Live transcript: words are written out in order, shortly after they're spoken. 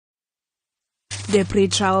The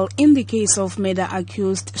pre-trial in the case of murder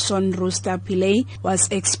accused Sean Rooster Pillay was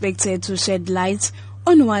expected to shed light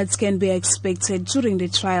on what can be expected during the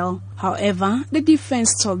trial. However, the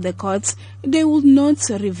defense told the court they would not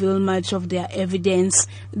reveal much of their evidence.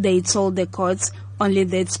 They told the court only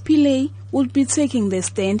that Pillay would be taking the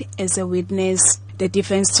stand as a witness. The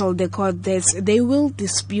defense told the court that they will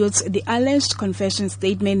dispute the alleged confession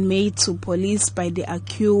statement made to police by the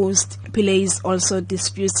accused. Pillay is also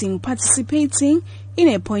disputing participating in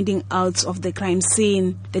a pointing out of the crime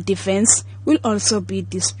scene. The defense will also be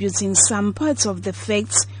disputing some parts of the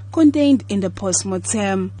facts contained in the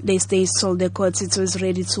post-mortem. The state told the court it was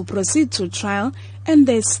ready to proceed to trial and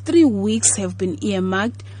that 3 weeks have been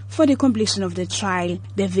earmarked for the completion of the trial.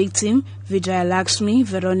 The victim, Vijaya Lakshmi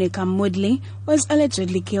Veronica Mudley, was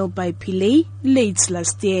allegedly killed by Pillay late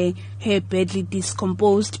last year. Her badly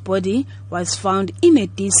decomposed body was found in a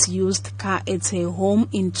disused car at her home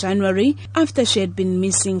in January after she had been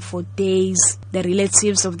missing for days. The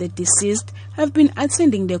relatives of the deceased have been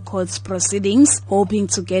attending the court's proceedings, hoping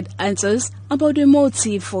to get answers about the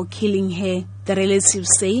motive for killing her. The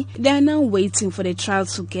relatives say they are now waiting for the trial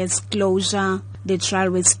to get closure. The trial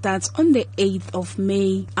will start on the 8th of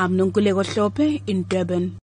May. I'm Nonkulego Hlope in Durban.